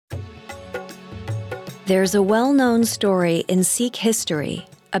There's a well-known story in Sikh history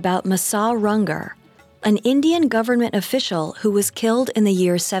about Masa Rungar, an Indian government official who was killed in the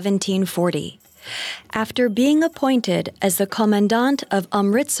year 1740. After being appointed as the commandant of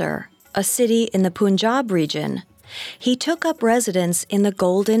Amritsar, a city in the Punjab region, he took up residence in the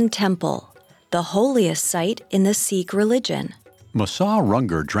Golden Temple, the holiest site in the Sikh religion. Masa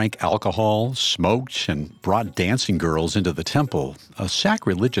Rungar drank alcohol, smoked, and brought dancing girls into the temple, a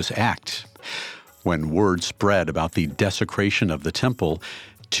sacrilegious act. When word spread about the desecration of the temple,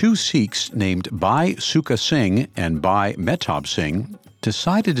 two Sikhs named Bhai Sukha Singh and Bhai Mehtab Singh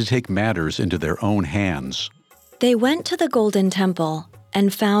decided to take matters into their own hands. They went to the Golden Temple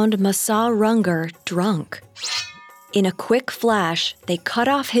and found Masa Rungar drunk. In a quick flash, they cut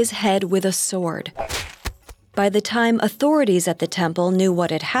off his head with a sword. By the time authorities at the temple knew what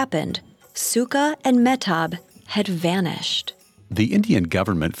had happened, Sukha and Mehtab had vanished. The Indian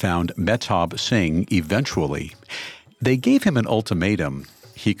government found Mehtab Singh eventually. They gave him an ultimatum.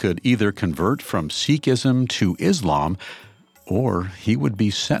 He could either convert from Sikhism to Islam, or he would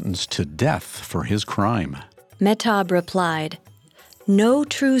be sentenced to death for his crime. Mehtab replied, "No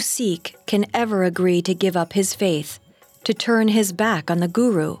true Sikh can ever agree to give up his faith, to turn his back on the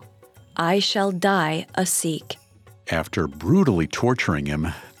Guru. I shall die a Sikh." After brutally torturing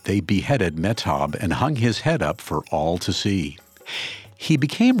him, they beheaded Mehtab and hung his head up for all to see. He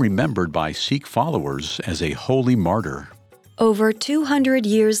became remembered by Sikh followers as a holy martyr. Over 200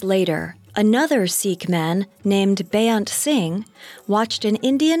 years later, another Sikh man named Beant Singh watched an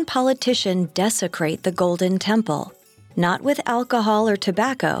Indian politician desecrate the Golden Temple, not with alcohol or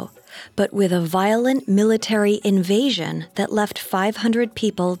tobacco, but with a violent military invasion that left 500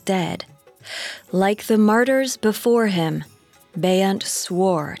 people dead. Like the martyrs before him, Beant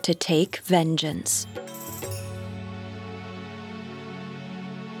swore to take vengeance.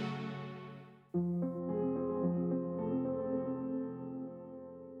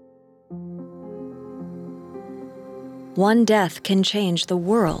 One death can change the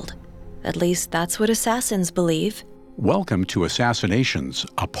world. At least that's what assassins believe. Welcome to Assassinations,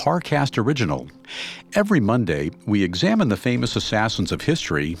 a Parcast Original. Every Monday, we examine the famous assassins of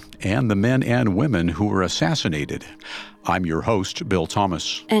history and the men and women who were assassinated. I'm your host, Bill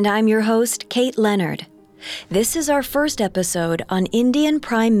Thomas. And I'm your host, Kate Leonard. This is our first episode on Indian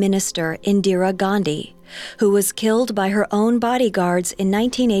Prime Minister Indira Gandhi, who was killed by her own bodyguards in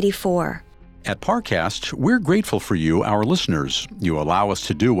 1984. At Parcast, we're grateful for you, our listeners. You allow us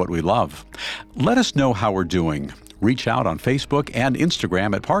to do what we love. Let us know how we're doing. Reach out on Facebook and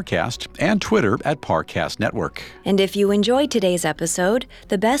Instagram at Parcast and Twitter at Parcast Network. And if you enjoyed today's episode,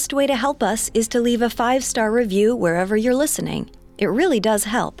 the best way to help us is to leave a 5-star review wherever you're listening. It really does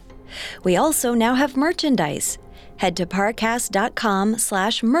help. We also now have merchandise. Head to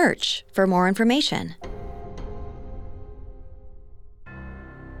parcast.com/merch for more information.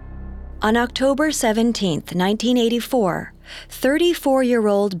 On October 17, 1984,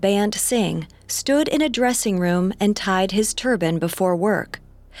 34-year-old Beant Singh stood in a dressing room and tied his turban before work.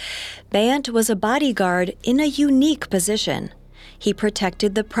 Beant was a bodyguard in a unique position. He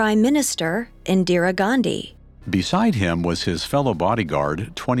protected the Prime Minister, Indira Gandhi. Beside him was his fellow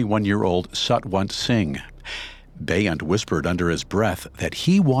bodyguard, 21-year-old Satwant Singh. Beant whispered under his breath that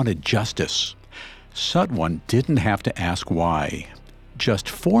he wanted justice. Satwant didn't have to ask why. Just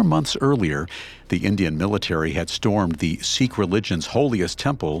 4 months earlier, the Indian military had stormed the Sikh religion's holiest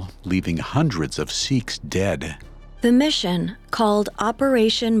temple, leaving hundreds of Sikhs dead. The mission, called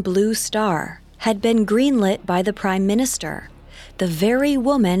Operation Blue Star, had been greenlit by the Prime Minister, the very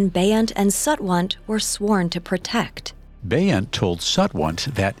woman Beant and Satwant were sworn to protect. Beant told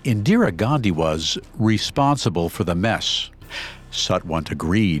Satwant that Indira Gandhi was responsible for the mess. Satwant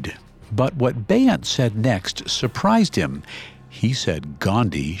agreed, but what Beant said next surprised him. He said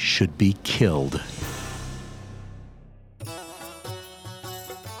Gandhi should be killed.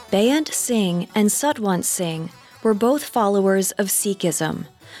 Beant Singh and Satwant Singh were both followers of Sikhism,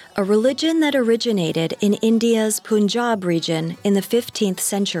 a religion that originated in India's Punjab region in the 15th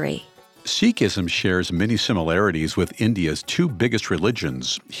century. Sikhism shares many similarities with India's two biggest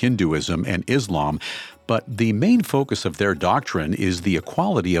religions, Hinduism and Islam, but the main focus of their doctrine is the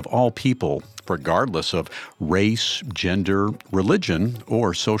equality of all people, regardless of race, gender, religion,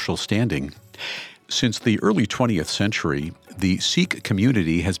 or social standing. Since the early 20th century, the Sikh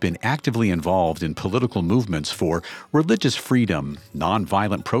community has been actively involved in political movements for religious freedom,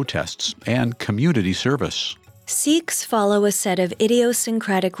 nonviolent protests, and community service. Sikhs follow a set of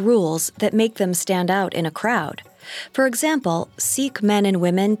idiosyncratic rules that make them stand out in a crowd. For example, Sikh men and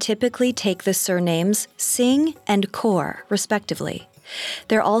women typically take the surnames Singh and Kaur, respectively.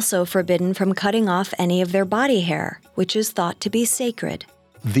 They're also forbidden from cutting off any of their body hair, which is thought to be sacred.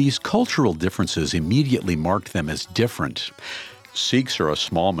 These cultural differences immediately marked them as different. Sikhs are a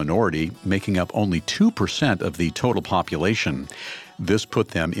small minority, making up only 2% of the total population. This put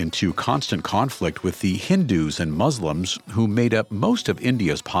them into constant conflict with the Hindus and Muslims, who made up most of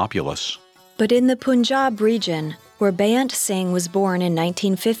India's populace. But in the Punjab region, where Beant Singh was born in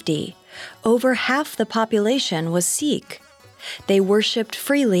 1950, over half the population was Sikh. They worshipped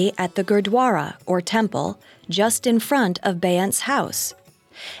freely at the Gurdwara, or temple, just in front of Beant's house.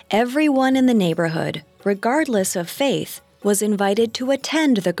 Everyone in the neighborhood, regardless of faith, was invited to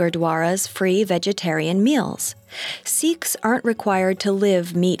attend the Gurdwara's free vegetarian meals. Sikhs aren't required to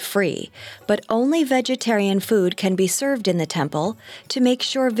live meat-free, but only vegetarian food can be served in the temple to make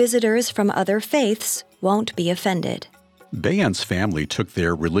sure visitors from other faiths won't be offended. Beant's family took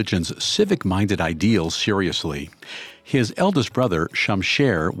their religion's civic-minded ideals seriously. His eldest brother,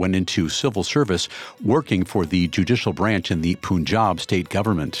 Shamsher, went into civil service, working for the judicial branch in the Punjab state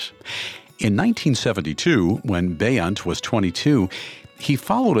government. In 1972, when Beant was 22, he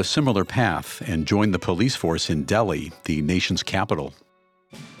followed a similar path and joined the police force in Delhi, the nation's capital.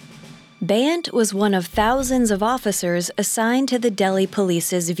 Beant was one of thousands of officers assigned to the Delhi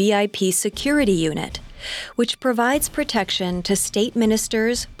Police's VIP security unit, which provides protection to state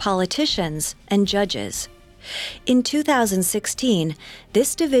ministers, politicians, and judges. In 2016,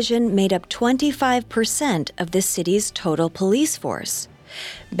 this division made up 25% of the city's total police force.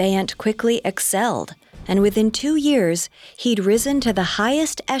 Beant quickly excelled, and within 2 years, he'd risen to the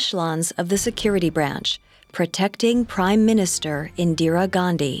highest echelons of the security branch, protecting Prime Minister Indira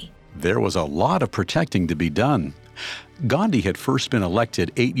Gandhi. There was a lot of protecting to be done. Gandhi had first been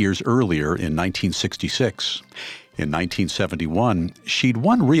elected 8 years earlier in 1966. In 1971, she'd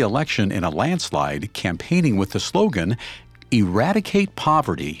won re-election in a landslide, campaigning with the slogan, "Eradicate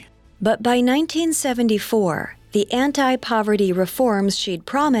Poverty." But by 1974, the anti-poverty reforms she'd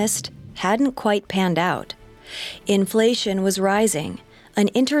promised hadn't quite panned out. Inflation was rising, an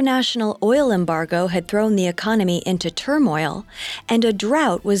international oil embargo had thrown the economy into turmoil, and a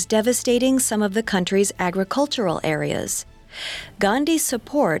drought was devastating some of the country's agricultural areas. Gandhi's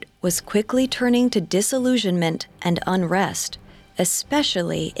support was quickly turning to disillusionment and unrest,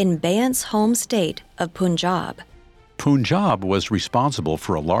 especially in Beant's home state of Punjab. Punjab was responsible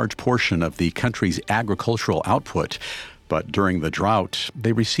for a large portion of the country's agricultural output, but during the drought,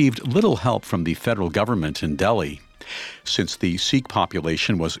 they received little help from the federal government in Delhi. Since the Sikh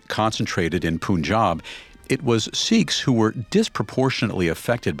population was concentrated in Punjab, it was Sikhs who were disproportionately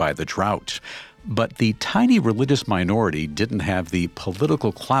affected by the drought. But the tiny religious minority didn't have the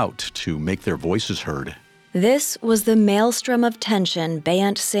political clout to make their voices heard. This was the maelstrom of tension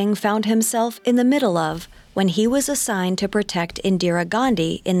Beant Singh found himself in the middle of when he was assigned to protect Indira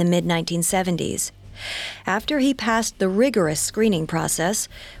Gandhi in the mid-1970s. After he passed the rigorous screening process,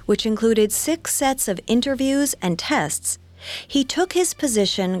 which included 6 sets of interviews and tests, he took his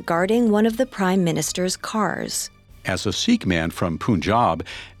position guarding one of the Prime Minister's cars. As a Sikh man from Punjab,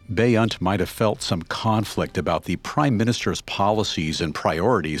 Beant might have felt some conflict about the Prime Minister's policies and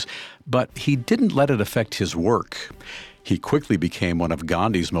priorities, but he didn't let it affect his work. He quickly became one of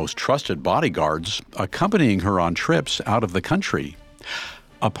Gandhi's most trusted bodyguards, accompanying her on trips out of the country.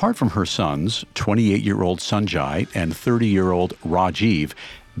 Apart from her sons, 28-year-old Sanjay and 30-year-old Rajiv,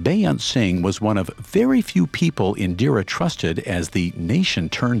 Beant Singh was one of very few people Indira trusted as the nation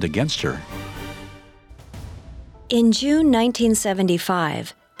turned against her. In June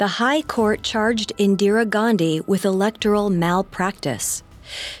 1975, the High Court charged Indira Gandhi with electoral malpractice.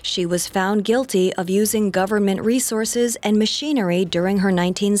 She was found guilty of using government resources and machinery during her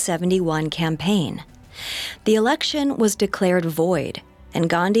 1971 campaign. The election was declared void, and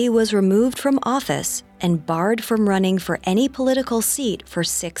Gandhi was removed from office and barred from running for any political seat for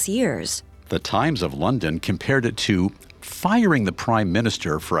 6 years. The Times of London compared it to firing the Prime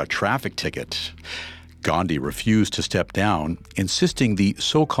Minister for a traffic ticket. Gandhi refused to step down, insisting the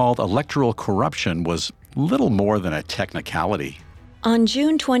so-called electoral corruption was little more than a technicality. On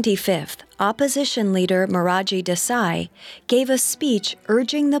June 25th, opposition leader Morarji Desai gave a speech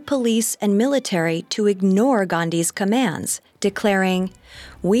urging the police and military to ignore Gandhi's commands, declaring,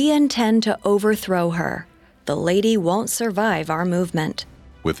 "We intend to overthrow her. The lady won't survive our movement."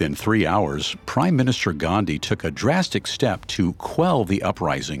 Within 3 hours, Prime Minister Gandhi took a drastic step to quell the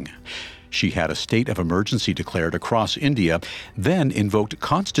uprising. She had a state of emergency declared across India, then invoked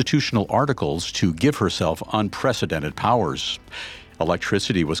constitutional articles to give herself unprecedented powers.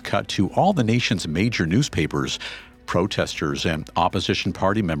 Electricity was cut to all the nation's major newspapers. Protesters and opposition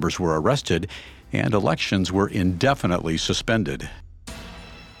party members were arrested, and elections were indefinitely suspended.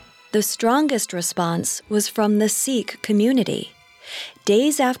 The strongest response was from the Sikh community.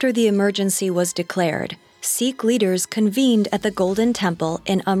 Days after the emergency was declared, Sikh leaders convened at the Golden Temple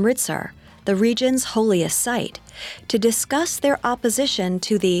in Amritsar, the region's holiest site, to discuss their opposition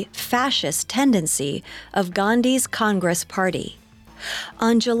to the fascist tendency of Gandhi's Congress Party.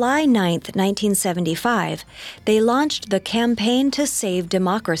 On July 9, 1975, they launched the Campaign to Save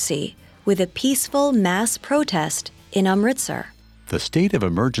Democracy with a peaceful mass protest in Amritsar. The state of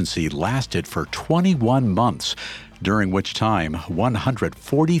emergency lasted for 21 months, during which time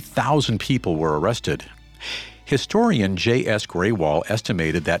 140,000 people were arrested. Historian J.S. Graywall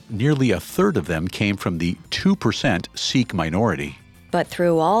estimated that nearly a third of them came from the 2% Sikh minority. But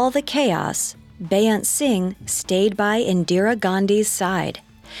through all the chaos, Beant Singh stayed by Indira Gandhi's side.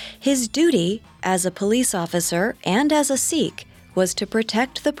 His duty, as a police officer and as a Sikh, was to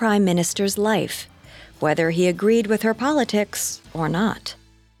protect the Prime Minister's life, whether he agreed with her politics or not.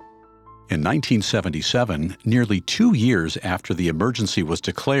 In 1977, nearly 2 years after the emergency was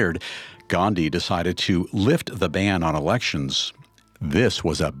declared, Gandhi decided to lift the ban on elections. This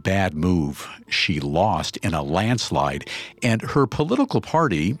was a bad move. She lost in a landslide, and her political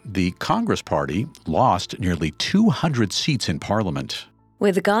party, the Congress Party, lost nearly 200 seats in Parliament.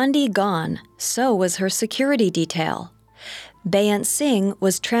 With Gandhi gone, so was her security detail. Beant Singh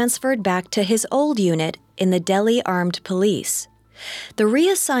was transferred back to his old unit in the Delhi Armed Police. The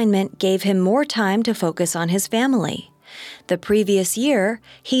reassignment gave him more time to focus on his family. The previous year,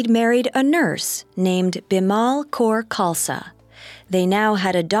 he'd married a nurse named Bimal Kaur Khalsa. They now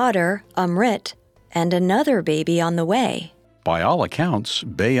had a daughter, Amrit, and another baby on the way. By all accounts,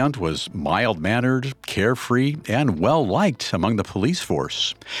 Beant was mild-mannered, carefree, and well-liked among the police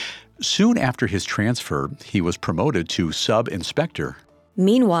force. Soon after his transfer, he was promoted to sub-inspector.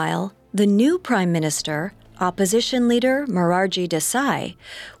 Meanwhile, the new prime minister, opposition leader Morarji Desai,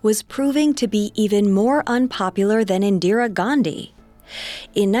 was proving to be even more unpopular than Indira Gandhi.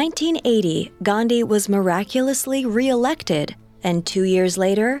 In 1980, Gandhi was miraculously re-elected, and 2 years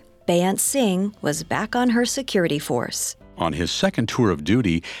later, Beant Singh was back on her security force. On his second tour of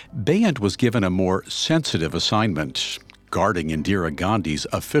duty, Beant was given a more sensitive assignment, guarding Indira Gandhi's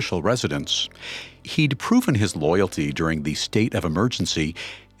official residence. He'd proven his loyalty during the state of emergency,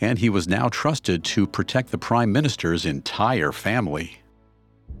 and he was now trusted to protect the Prime Minister's entire family.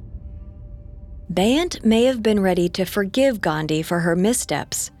 Beant may have been ready to forgive Gandhi for her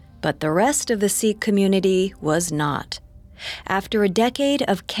missteps, but the rest of the Sikh community was not. After a decade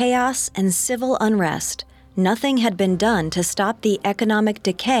of chaos and civil unrest, nothing had been done to stop the economic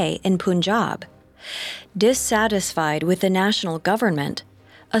decay in Punjab. Dissatisfied with the national government,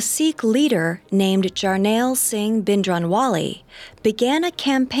 a Sikh leader named Jarnail Singh Bhindranwale began a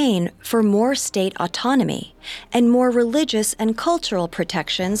campaign for more state autonomy and more religious and cultural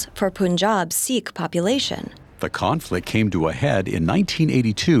protections for Punjab's Sikh population. The conflict came to a head in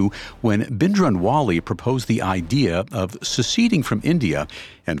 1982 when Bhindranwale proposed the idea of seceding from India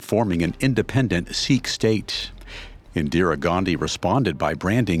and forming an independent Sikh state. Indira Gandhi responded by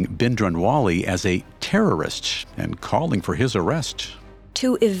branding Bhindranwale as a terrorist and calling for his arrest.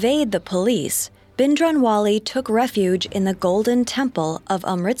 To evade the police, Bhindranwale took refuge in the Golden Temple of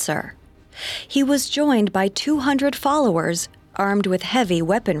Amritsar. He was joined by 200 followers armed with heavy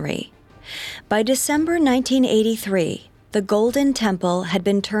weaponry. By December 1983, the Golden Temple had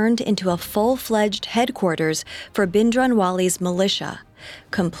been turned into a full-fledged headquarters for Bhindranwale's militia,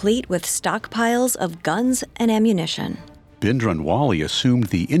 complete with stockpiles of guns and ammunition. Bhindranwale assumed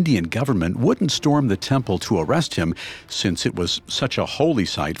the Indian government wouldn't storm the temple to arrest him since it was such a holy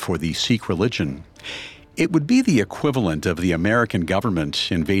site for the Sikh religion. It would be the equivalent of the American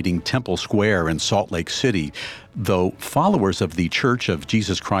government invading Temple Square in Salt Lake City, though followers of the Church of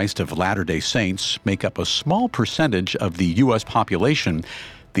Jesus Christ of Latter-day Saints make up a small percentage of the U.S. population.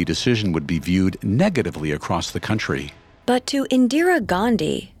 The decision would be viewed negatively across the country. But to Indira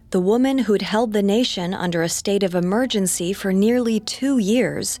Gandhi, the woman who'd held the nation under a state of emergency for nearly 2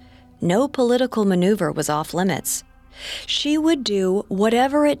 years, no political maneuver was off limits. She would do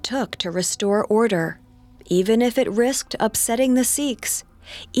whatever it took to restore order, even if it risked upsetting the Sikhs,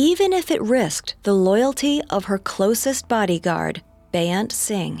 even if it risked the loyalty of her closest bodyguard, Beant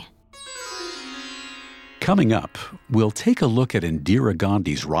Singh. Coming up, we'll take a look at Indira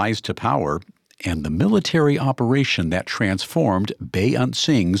Gandhi's rise to power and the military operation that transformed Beant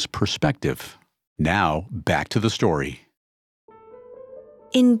Singh's perspective. Now, back to the story.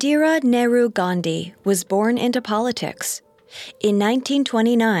 Indira Nehru Gandhi was born into politics. In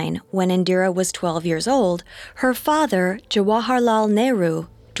 1929, when Indira was 12 years old, her father, Jawaharlal Nehru,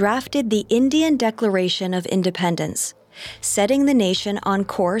 drafted the Indian Declaration of Independence, setting the nation on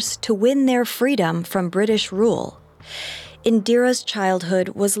course to win their freedom from British rule. Indira's childhood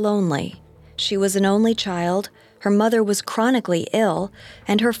was lonely. She was an only child, her mother was chronically ill,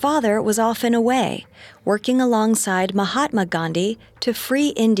 and her father was often away, working alongside Mahatma Gandhi to free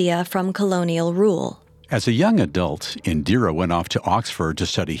India from colonial rule. As a young adult, Indira went off to Oxford to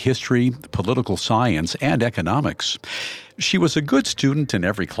study history, political science, and economics. She was a good student in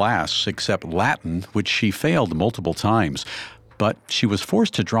every class except Latin, which she failed multiple times. But she was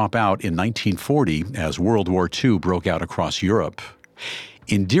forced to drop out in 1940 as World War II broke out across Europe.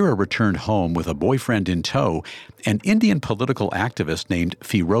 Indira returned home with a boyfriend in tow, an Indian political activist named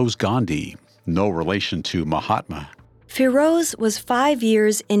Feroz Gandhi, no relation to Mahatma. Feroz was 5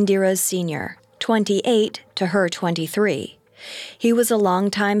 years Indira's senior, 28 to her 23. He was a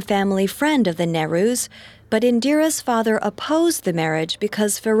longtime family friend of the Nehrus, but Indira's father opposed the marriage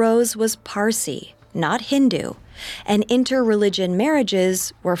because Feroz was Parsi, not Hindu, and interreligion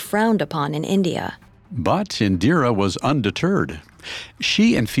marriages were frowned upon in India. But Indira was undeterred.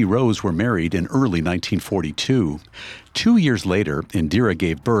 She and Feroz were married in early 1942. 2 years later, Indira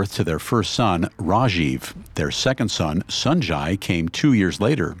gave birth to their first son, Rajiv. Their second son, Sanjay, came 2 years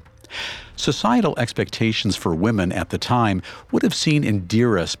later. Societal expectations for women at the time would have seen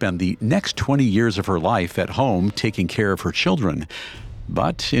Indira spend the next 20 years of her life at home taking care of her children.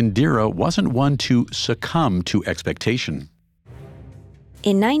 But Indira wasn't one to succumb to expectation.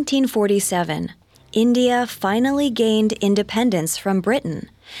 In 1947, India finally gained independence from Britain,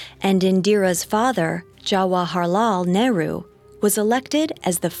 and Indira's father, Jawaharlal Nehru, was elected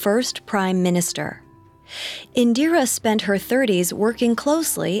as the first prime minister. Indira spent her 30s working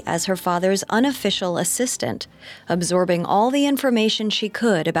closely as her father's unofficial assistant, absorbing all the information she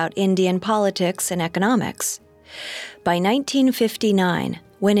could about Indian politics and economics. By 1959,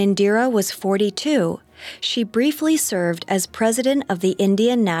 when Indira was 42, she briefly served as president of the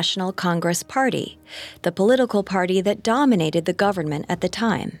Indian National Congress Party, the political party that dominated the government at the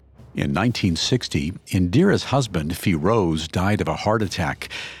time. In 1960, Indira's husband, Feroz, died of a heart attack.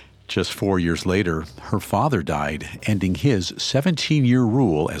 Just 4 years later, her father died, ending his 17-year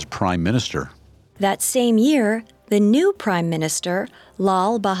rule as prime minister. That same year, the new prime minister,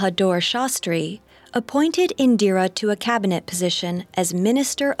 Lal Bahadur Shastri, appointed Indira to a cabinet position as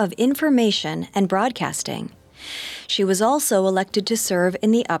Minister of Information and Broadcasting. She was also elected to serve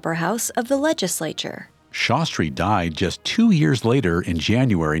in the upper house of the legislature. Shastri died just 2 years later in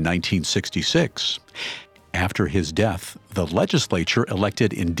January 1966. After his death, the legislature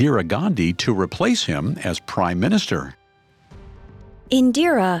elected Indira Gandhi to replace him as prime minister.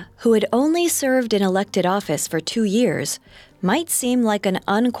 Indira, who had only served in elected office for 2 years, might seem like an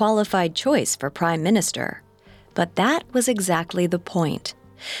unqualified choice for prime minister. But that was exactly the point.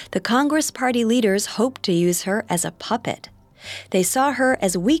 The Congress Party leaders hoped to use her as a puppet. They saw her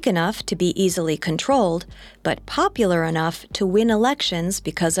as weak enough to be easily controlled, but popular enough to win elections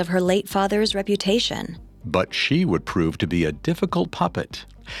because of her late father's reputation. But she would prove to be a difficult puppet.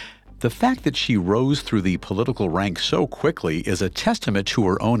 The fact that she rose through the political ranks so quickly is a testament to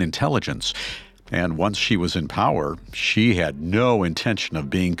her own intelligence. And once she was in power, she had no intention of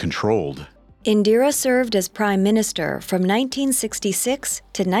being controlled. Indira served as prime minister from 1966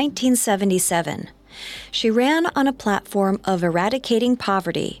 to 1977. She ran on a platform of eradicating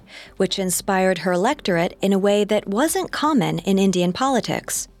poverty, which inspired her electorate in a way that wasn't common in Indian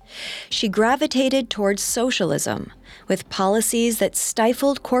politics. She gravitated towards socialism, with policies that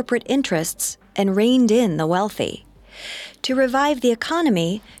stifled corporate interests and reined in the wealthy. To revive the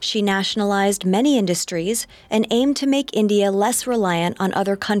economy, she nationalized many industries and aimed to make India less reliant on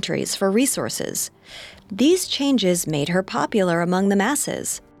other countries for resources. These changes made her popular among the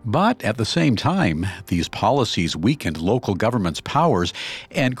masses. But at the same time, these policies weakened local government's powers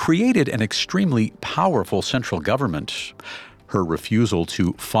and created an extremely powerful central government. Her refusal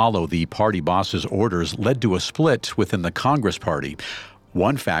to follow the party boss's orders led to a split within the Congress Party,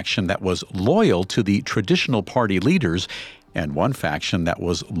 one faction that was loyal to the traditional party leaders and one faction that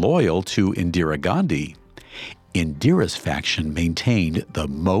was loyal to Indira Gandhi. Indira's faction maintained the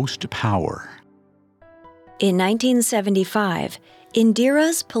most power. In 1975,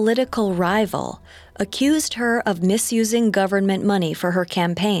 Indira's political rival accused her of misusing government money for her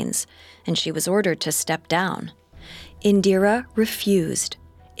campaigns, and she was ordered to step down. Indira refused.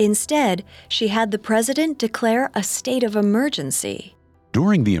 Instead, she had the president declare a state of emergency.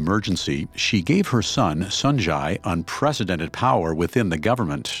 During the emergency, she gave her son, Sanjay, unprecedented power within the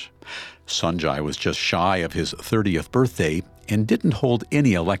government. Sanjay was just shy of his 30th birthday and didn't hold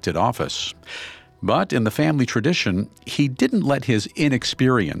any elected office. But in the family tradition, he didn't let his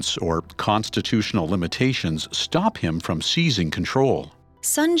inexperience or constitutional limitations stop him from seizing control.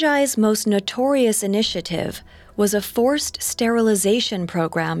 Sanjai's most notorious initiative was a forced sterilization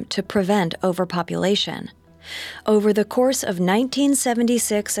program to prevent overpopulation. Over the course of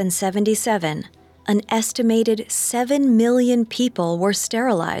 1976 and 77, an estimated 7 million people were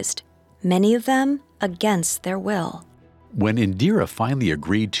sterilized, many of them against their will. When Indira finally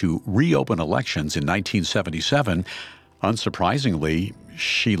agreed to reopen elections in 1977, unsurprisingly,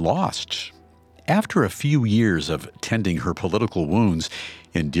 she lost. After a few years of tending her political wounds,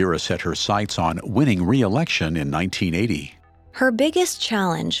 Indira set her sights on winning re-election in 1980. Her biggest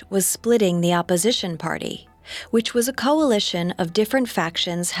challenge was splitting the opposition party, which was a coalition of different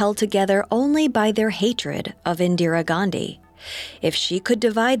factions held together only by their hatred of Indira Gandhi. If she could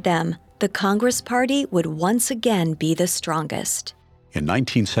divide them, the Congress Party would once again be the strongest. In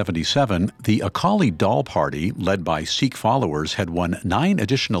 1977, the Akali Dal Party, led by Sikh followers, had won 9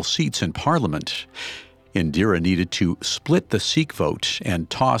 additional seats in Parliament. Indira needed to split the Sikh vote and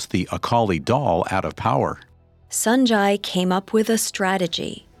toss the Akali Dal out of power. Sanjai came up with a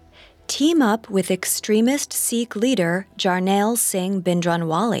strategy. Team up with extremist Sikh leader Jarnail Singh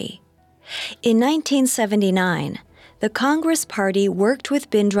Bhindranwale. In 1979, the Congress Party worked with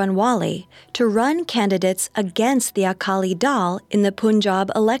Bhindranwale to run candidates against the Akali Dal in the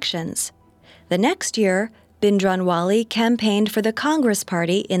Punjab elections. The next year, Bhindranwale campaigned for the Congress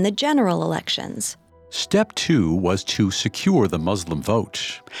Party in the general elections. Step 2 was to secure the Muslim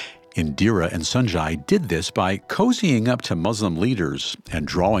vote. Indira and Sanjai did this by cozying up to Muslim leaders and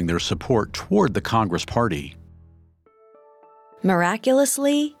drawing their support toward the Congress Party.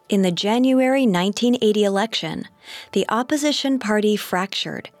 Miraculously, in the January 1980 election, the opposition party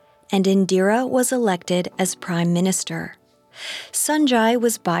fractured, and Indira was elected as Prime Minister. Sanjai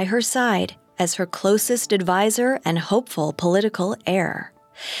was by her side as her closest advisor and hopeful political heir.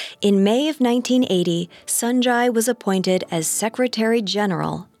 In May of 1980, Sanjai was appointed as Secretary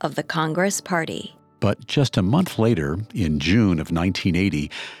General of the Congress Party. But just a month later, in June of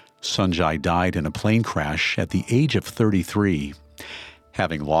 1980, Sanjai died in a plane crash at the age of 33.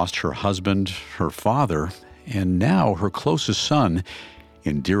 Having lost her husband, her father, and now her closest son,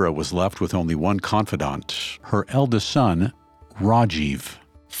 Indira was left with only one confidant, her eldest son, Rajiv.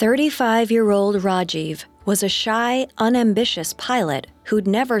 35-year-old Rajiv was a shy, unambitious pilot who'd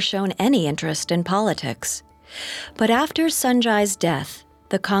never shown any interest in politics. But after Sanjai's death,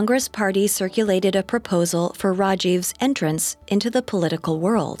 the Congress Party circulated a proposal for Rajiv's entrance into the political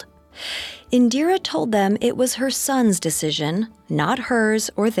world. Indira told them it was her son's decision, not hers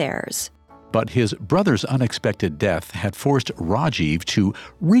or theirs. But his brother's unexpected death had forced Rajiv to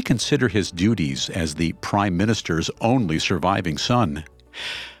reconsider his duties as the Prime Minister's only surviving son.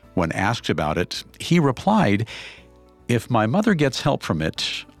 When asked about it, he replied, "If my mother gets help from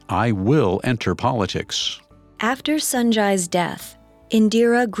it, I will enter politics." After Sanjai's death,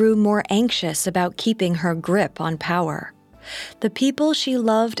 Indira grew more anxious about keeping her grip on power. The people she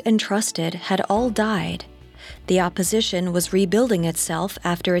loved and trusted had all died. The opposition was rebuilding itself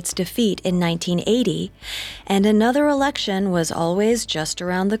after its defeat in 1980, and another election was always just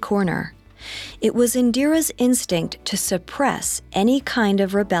around the corner. It was Indira's instinct to suppress any kind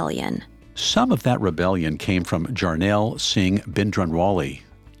of rebellion. Some of that rebellion came from Jarnail Singh Bhindranwale.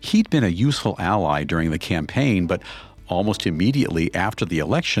 He'd been a useful ally during the campaign, but almost immediately after the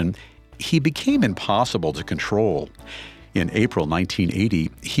election, he became impossible to control. In April 1980,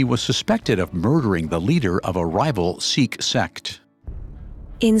 he was suspected of murdering the leader of a rival Sikh sect.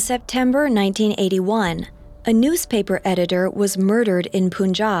 In September 1981, a newspaper editor was murdered in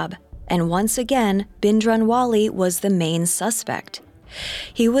Punjab, and once again, Bhindranwale was the main suspect.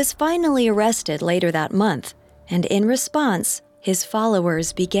 He was finally arrested later that month, and in response, his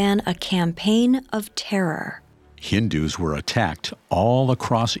followers began a campaign of terror. Hindus were attacked all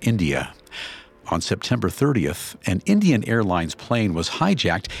across India. On September 30th, an Indian Airlines plane was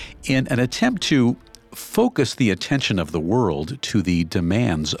hijacked in an attempt to focus the attention of the world to the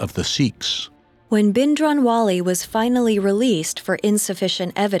demands of the Sikhs. When Bhindranwale was finally released for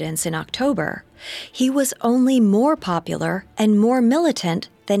insufficient evidence in October, he was only more popular and more militant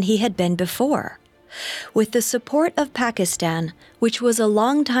than he had been before. With the support of Pakistan, which was a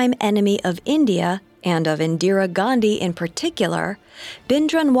longtime enemy of India and of Indira Gandhi in particular,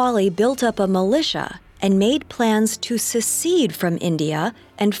 Bhindranwale built up a militia and made plans to secede from India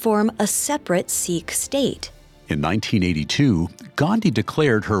and form a separate Sikh state. In 1982, Gandhi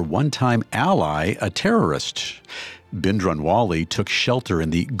declared her one-time ally a terrorist. Bhindranwale took shelter in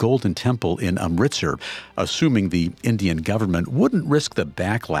the Golden Temple in Amritsar, assuming the Indian government wouldn't risk the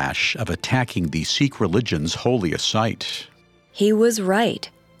backlash of attacking the Sikh religion's holiest site. He was right.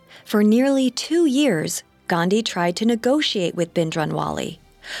 For nearly 2 years, Gandhi tried to negotiate with Bhindranwale,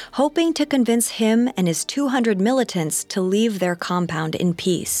 hoping to convince him and his 200 militants to leave their compound in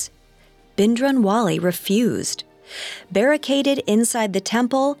peace. Bhindranwale refused. Barricaded inside the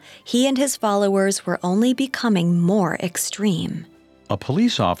temple, he and his followers were only becoming more extreme. A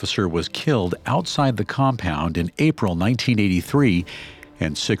police officer was killed outside the compound in April 1983,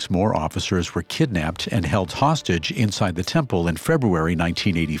 and 6 more officers were kidnapped and held hostage inside the temple in February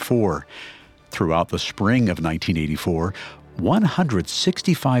 1984. Throughout the spring of 1984,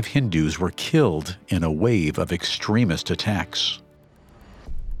 165 Hindus were killed in a wave of extremist attacks.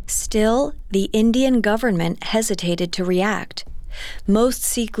 Still, the Indian government hesitated to react. Most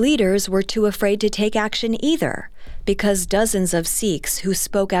Sikh leaders were too afraid to take action either, because dozens of Sikhs who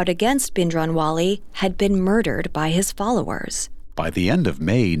spoke out against Bhindranwale had been murdered by his followers. By the end of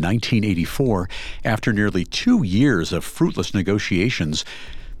May 1984, after nearly 2 years of fruitless negotiations,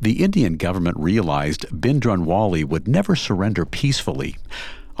 the Indian government realized Bhindranwale would never surrender peacefully.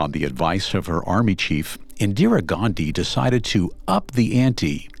 On the advice of her army chief, Indira Gandhi decided to up the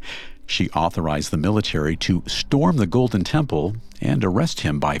ante. She authorized the military to storm the Golden Temple and arrest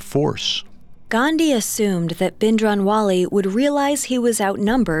him by force. Gandhi assumed that Bhindranwale would realize he was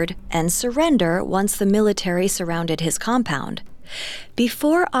outnumbered and surrender once the military surrounded his compound.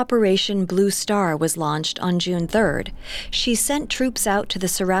 Before Operation Blue Star was launched on June 3rd, she sent troops out to the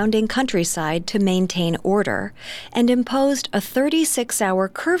surrounding countryside to maintain order and imposed a 36-hour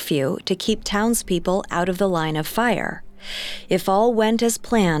curfew to keep townspeople out of the line of fire. If all went as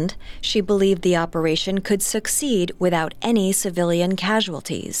planned, she believed the operation could succeed without any civilian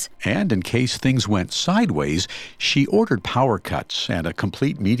casualties. And in case things went sideways, she ordered power cuts and a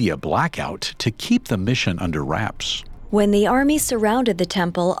complete media blackout to keep the mission under wraps. When the army surrounded the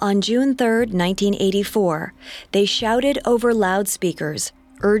temple on June 3, 1984, they shouted over loudspeakers,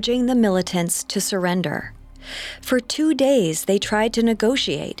 urging the militants to surrender. For 2 days, they tried to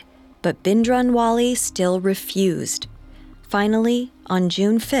negotiate, but Bhindranwale still refused. Finally, on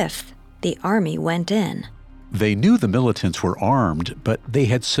June 5th, the army went in. They knew the militants were armed, but they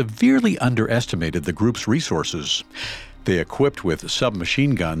had severely underestimated the group's resources. They equipped with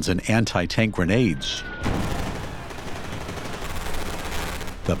submachine guns and anti-tank grenades.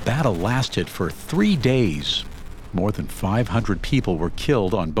 The battle lasted for 3 days. More than 500 people were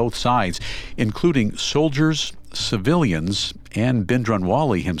killed on both sides, including soldiers, civilians, and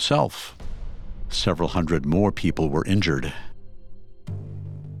Bhindranwale himself. Several hundred more people were injured.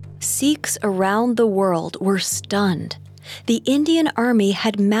 Sikhs around the world were stunned. The Indian army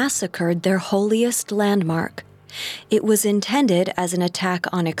had massacred their holiest landmark. It was intended as an attack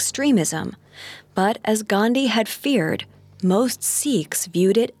on extremism, but as Gandhi had feared, most Sikhs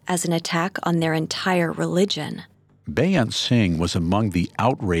viewed it as an attack on their entire religion. Beant Singh was among the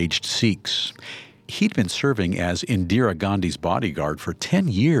outraged Sikhs. He'd been serving as Indira Gandhi's bodyguard for 10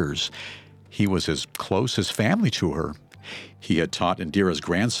 years. He was as close as family to her. He had taught Indira's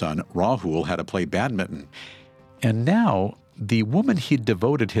grandson, Rahul, how to play badminton. And now, the woman he'd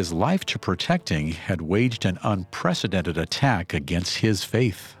devoted his life to protecting had waged an unprecedented attack against his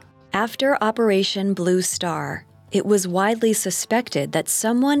faith. After Operation Blue Star, it was widely suspected that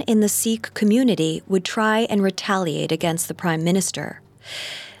someone in the Sikh community would try and retaliate against the Prime Minister.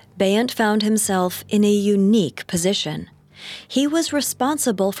 Beant found himself in a unique position. He was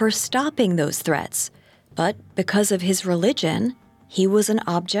responsible for stopping those threats, but because of his religion, he was an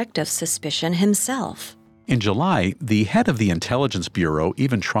object of suspicion himself. In July, the head of the Intelligence Bureau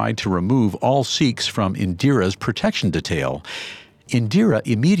even tried to remove all Sikhs from Indira's protection detail. Indira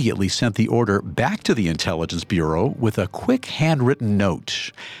immediately sent the order back to the Intelligence Bureau with a quick handwritten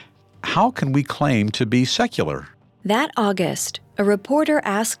note. How can we claim to be secular? That August, a reporter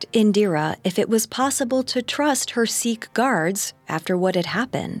asked Indira if it was possible to trust her Sikh guards after what had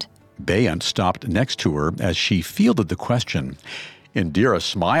happened. Beant stopped next to her as she fielded the question. Indira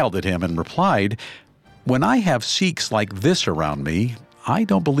smiled at him and replied, "When I have Sikhs like this around me, I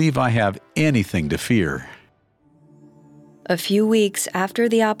don't believe I have anything to fear." A few weeks after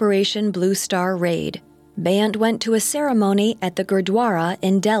the Operation Blue Star raid, Beant went to a ceremony at the Gurdwara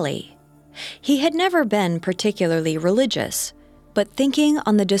in Delhi. He had never been particularly religious, but thinking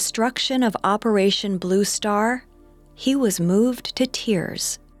on the destruction of Operation Blue Star, he was moved to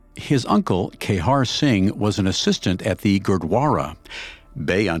tears. His uncle, Kehar Singh, was an assistant at the Gurdwara.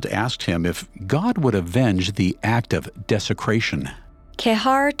 Beant asked him if God would avenge the act of desecration.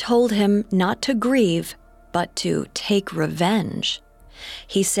 Kehar told him not to grieve, but to take revenge.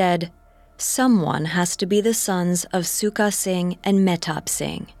 He said, "Someone has to be the sons of Sukha Singh and Mehtab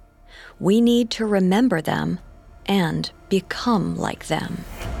Singh. We need to remember them and become like them."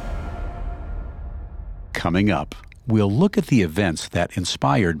 Coming up, we'll look at the events that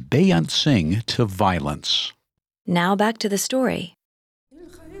inspired Beant Singh to violence. Now back to the story.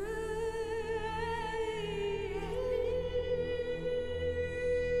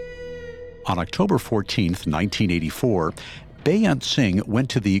 On October 14, 1984, Beant Singh went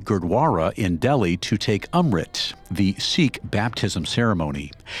to the Gurdwara in Delhi to take Amrit, the Sikh baptism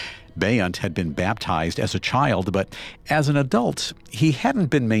ceremony. Beant had been baptized as a child, but as an adult, he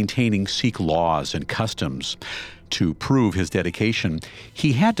hadn't been maintaining Sikh laws and customs. To prove his dedication,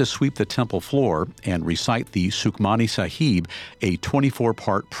 he had to sweep the temple floor and recite the Sukhmani Sahib, a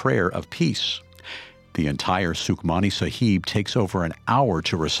 24-part prayer of peace. The entire Sukhmani Sahib takes over an hour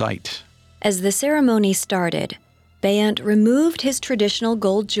to recite. As the ceremony started, Beant removed his traditional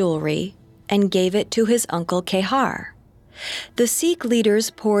gold jewelry and gave it to his uncle Kehar. The Sikh leaders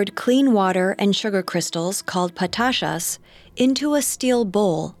poured clean water and sugar crystals, called patashas, into a steel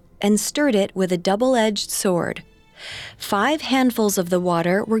bowl and stirred it with a double-edged sword. 5 handfuls of the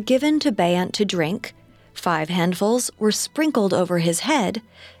water were given to Beant to drink, 5 handfuls were sprinkled over his head,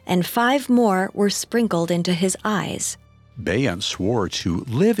 and 5 more were sprinkled into his eyes. Beant swore to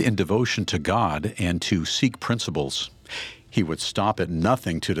live in devotion to God and to Sikh principles. He would stop at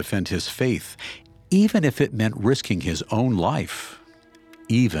nothing to defend his faith, even if it meant risking his own life,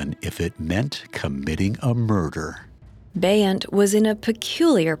 even if it meant committing a murder. Beant was in a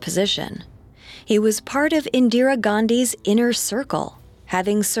peculiar position. He was part of Indira Gandhi's inner circle,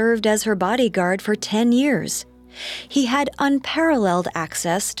 having served as her bodyguard for 10 years. He had unparalleled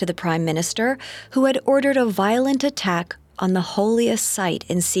access to the Prime Minister, who had ordered a violent attack on the holiest site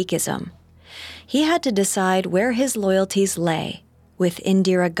in Sikhism. He had to decide where his loyalties lay, with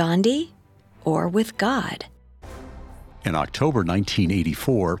Indira Gandhi or with God. In October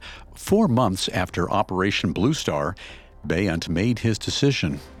 1984, 4 months after Operation Blue Star, Beant made his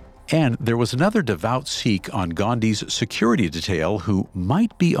decision. And there was another devout Sikh on Gandhi's security detail who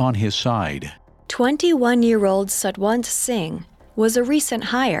might be on his side. 21-year-old Satwant Singh was a recent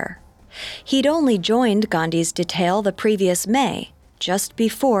hire. He'd only joined Gandhi's detail the previous May, just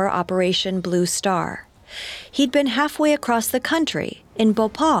before Operation Blue Star. He'd been halfway across the country, in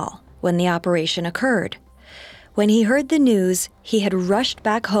Bhopal, when the operation occurred. When he heard the news, he had rushed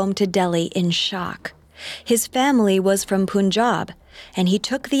back home to Delhi in shock. His family was from Punjab, and he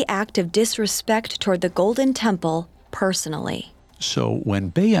took the act of disrespect toward the Golden Temple personally. So when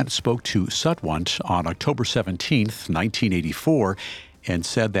Beant spoke to Satwant on October 17, 1984, and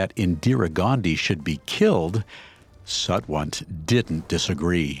said that Indira Gandhi should be killed, Satwant didn't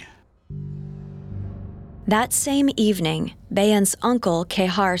disagree. That same evening, Beant's uncle,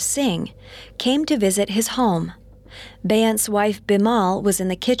 Kehar Singh, came to visit his home. Beant's wife, Bimal, was in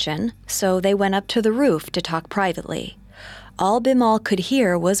the kitchen, so they went up to the roof to talk privately. All Bimal could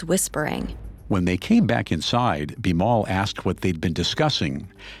hear was whispering. When they came back inside, Bimal asked what they'd been discussing.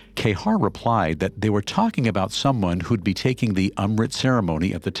 Kehar replied that they were talking about someone who'd be taking the Amrit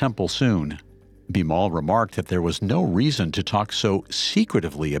ceremony at the temple soon. Bimal remarked that there was no reason to talk so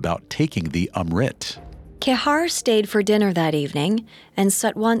secretively about taking the Amrit. Kehar stayed for dinner that evening, and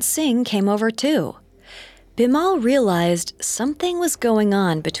Satwant Singh came over too. Bimal realized something was going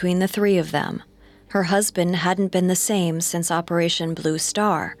on between the 3 of them. Her husband hadn't been the same since Operation Blue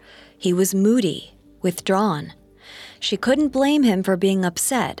Star. He was moody, withdrawn. She couldn't blame him for being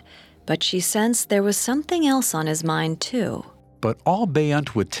upset, but she sensed there was something else on his mind too. But all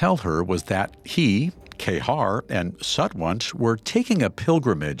Beant would tell her was that he, Kehar, and Satwant were taking a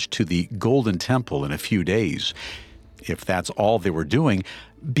pilgrimage to the Golden Temple in a few days. If that's all they were doing,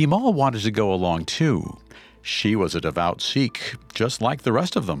 Bimal wanted to go along too. She was a devout Sikh, just like the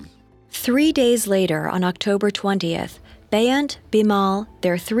rest of them. 3 days later, on October 20th, Beant, Bimal,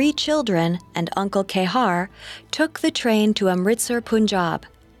 their 3 children, and Uncle Kehar took the train to Amritsar, Punjab.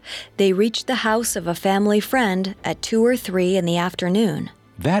 They reached the house of a family friend at 2 or 3 in the afternoon.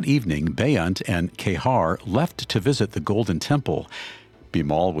 That evening, Beant and Kehar left to visit the Golden Temple.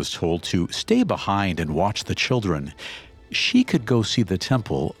 Bimal was told to stay behind and watch the children. She could go see the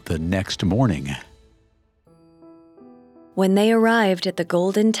temple the next morning. When they arrived at the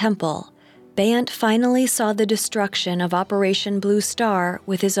Golden Temple, Beant finally saw the destruction of Operation Blue Star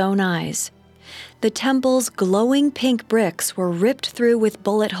with his own eyes. The temple's glowing pink bricks were ripped through with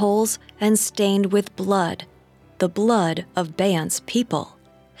bullet holes and stained with blood, the blood of Beant's people.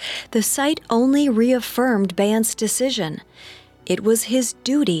 The sight only reaffirmed Beant's decision. It was his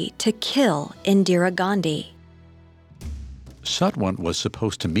duty to kill Indira Gandhi. Satwant was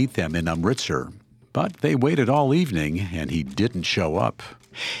supposed to meet them in Amritsar, but they waited all evening and he didn't show up.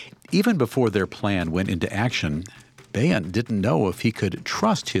 Even before their plan went into action, Beant didn't know if he could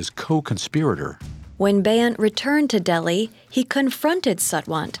trust his co-conspirator. When Beant returned to Delhi, he confronted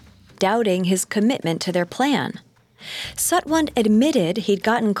Satwant, doubting his commitment to their plan. Satwant admitted he'd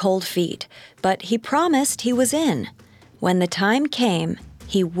gotten cold feet, but he promised he was in. When the time came,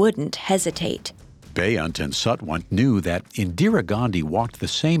 he wouldn't hesitate. Beant and Satwant knew that Indira Gandhi walked the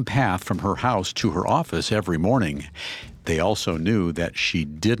same path from her house to her office every morning. They also knew that she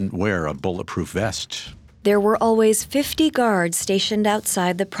didn't wear a bulletproof vest. There were always 50 guards stationed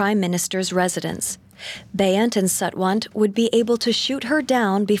outside the Prime Minister's residence. Beant and Satwant would be able to shoot her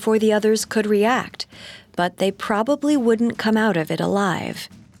down before the others could react, but they probably wouldn't come out of it alive.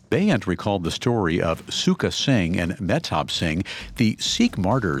 Beant recalled the story of Sukha Singh and Mehtab Singh, the Sikh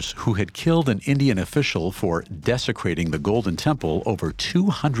martyrs who had killed an Indian official for desecrating the Golden Temple over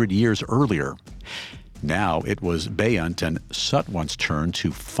 200 years earlier. Now it was Beant and Satwant's turn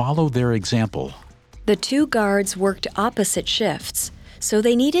to follow their example. The two guards worked opposite shifts, so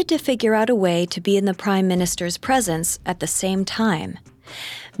they needed to figure out a way to be in the Prime Minister's presence at the same time.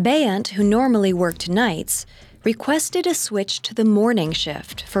 Beant, who normally worked nights, requested a switch to the morning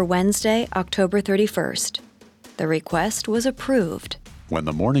shift for Wednesday, October 31st. The request was approved. When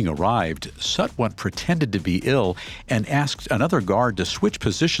the morning arrived, Satwant pretended to be ill and asked another guard to switch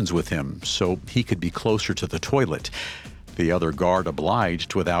positions with him so he could be closer to the toilet. The other guard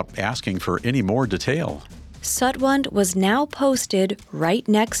obliged without asking for any more detail. Satwant was now posted right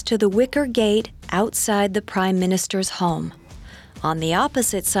next to the wicker gate outside the Prime Minister's home. On the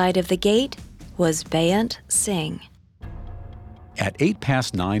opposite side of the gate was Beant Singh. At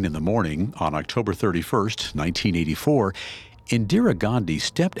 9:08 in the morning on October 31st, 1984, Indira Gandhi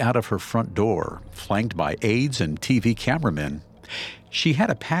stepped out of her front door, flanked by aides and TV cameramen. She had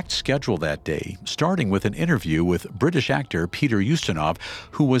a packed schedule that day, starting with an interview with British actor Peter Ustinov,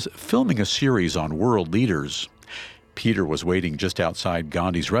 who was filming a series on world leaders. Peter was waiting just outside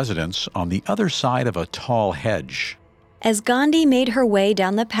Gandhi's residence on the other side of a tall hedge. As Gandhi made her way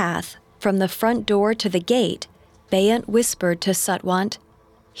down the path from the front door to the gate, Beant whispered to Satwant,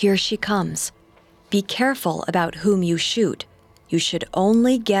 "Here she comes. Be careful about whom you shoot. You should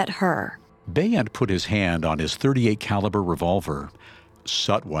only get her." Beant put his hand on his .38 caliber revolver.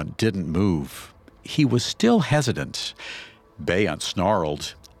 Satwant didn't move. He was still hesitant. Beant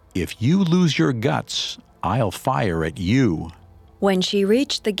snarled, "If you lose your guts, I'll fire at you." When she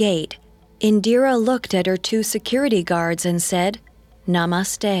reached the gate, Indira looked at her two security guards and said,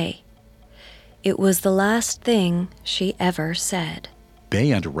 "Namaste." It was the last thing she ever said.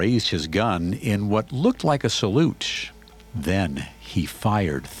 Beant raised his gun in what looked like a salute. Then he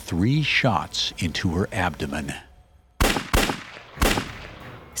fired 3 shots into her abdomen.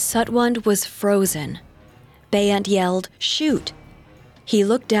 Satwant was frozen. Beant yelled, "Shoot!" He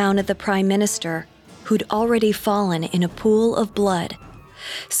looked down at the Prime Minister, who'd already fallen in a pool of blood.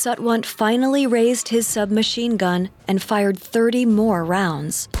 Satwant finally raised his submachine gun and fired 30 more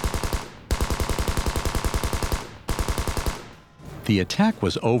rounds. The attack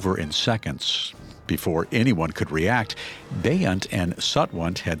was over in seconds. Before anyone could react, Beant and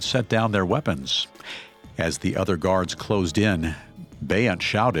Satwant had set down their weapons. As the other guards closed in, Beant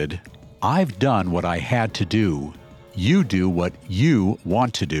shouted, "I've done what I had to do. You do what you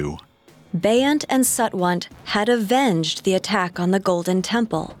want to do." Beant and Satwant had avenged the attack on the Golden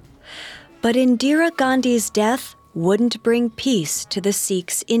Temple. But Indira Gandhi's death wouldn't bring peace to the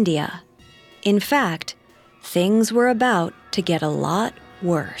Sikhs' India. In fact, things were about to get a lot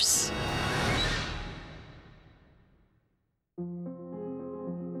worse.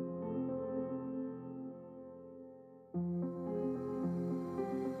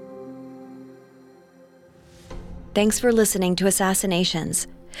 Thanks for listening to Assassinations.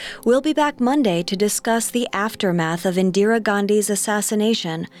 We'll be back Monday to discuss the aftermath of Indira Gandhi's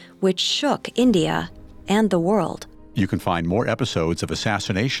assassination, which shook India and the world. You can find more episodes of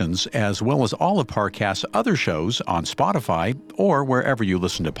Assassinations as well as all of Parcast's other shows on Spotify or wherever you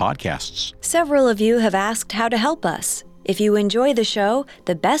listen to podcasts. Several of you have asked how to help us. If you enjoy the show,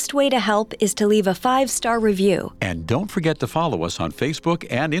 the best way to help is to leave a 5-star review. And don't forget to follow us on Facebook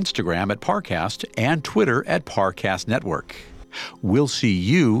and Instagram at Parcast and Twitter at Parcast Network. We'll see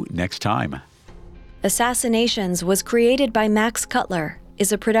you next time. Assassinations was created by Max Cutler,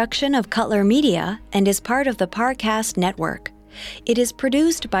 is a production of Cutler Media, and is part of the Parcast Network. It is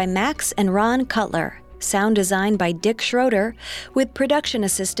produced by Max and Ron Cutler, sound design by Dick Schroeder, with production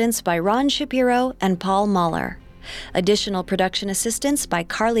assistance by Ron Shapiro and Paul Mahler. Additional production assistance by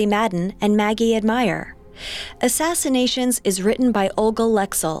Carly Madden and Maggie Admire. Assassinations is written by Olga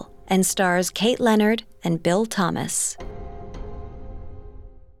Lexel and stars Kate Leonard and Bill Thomas.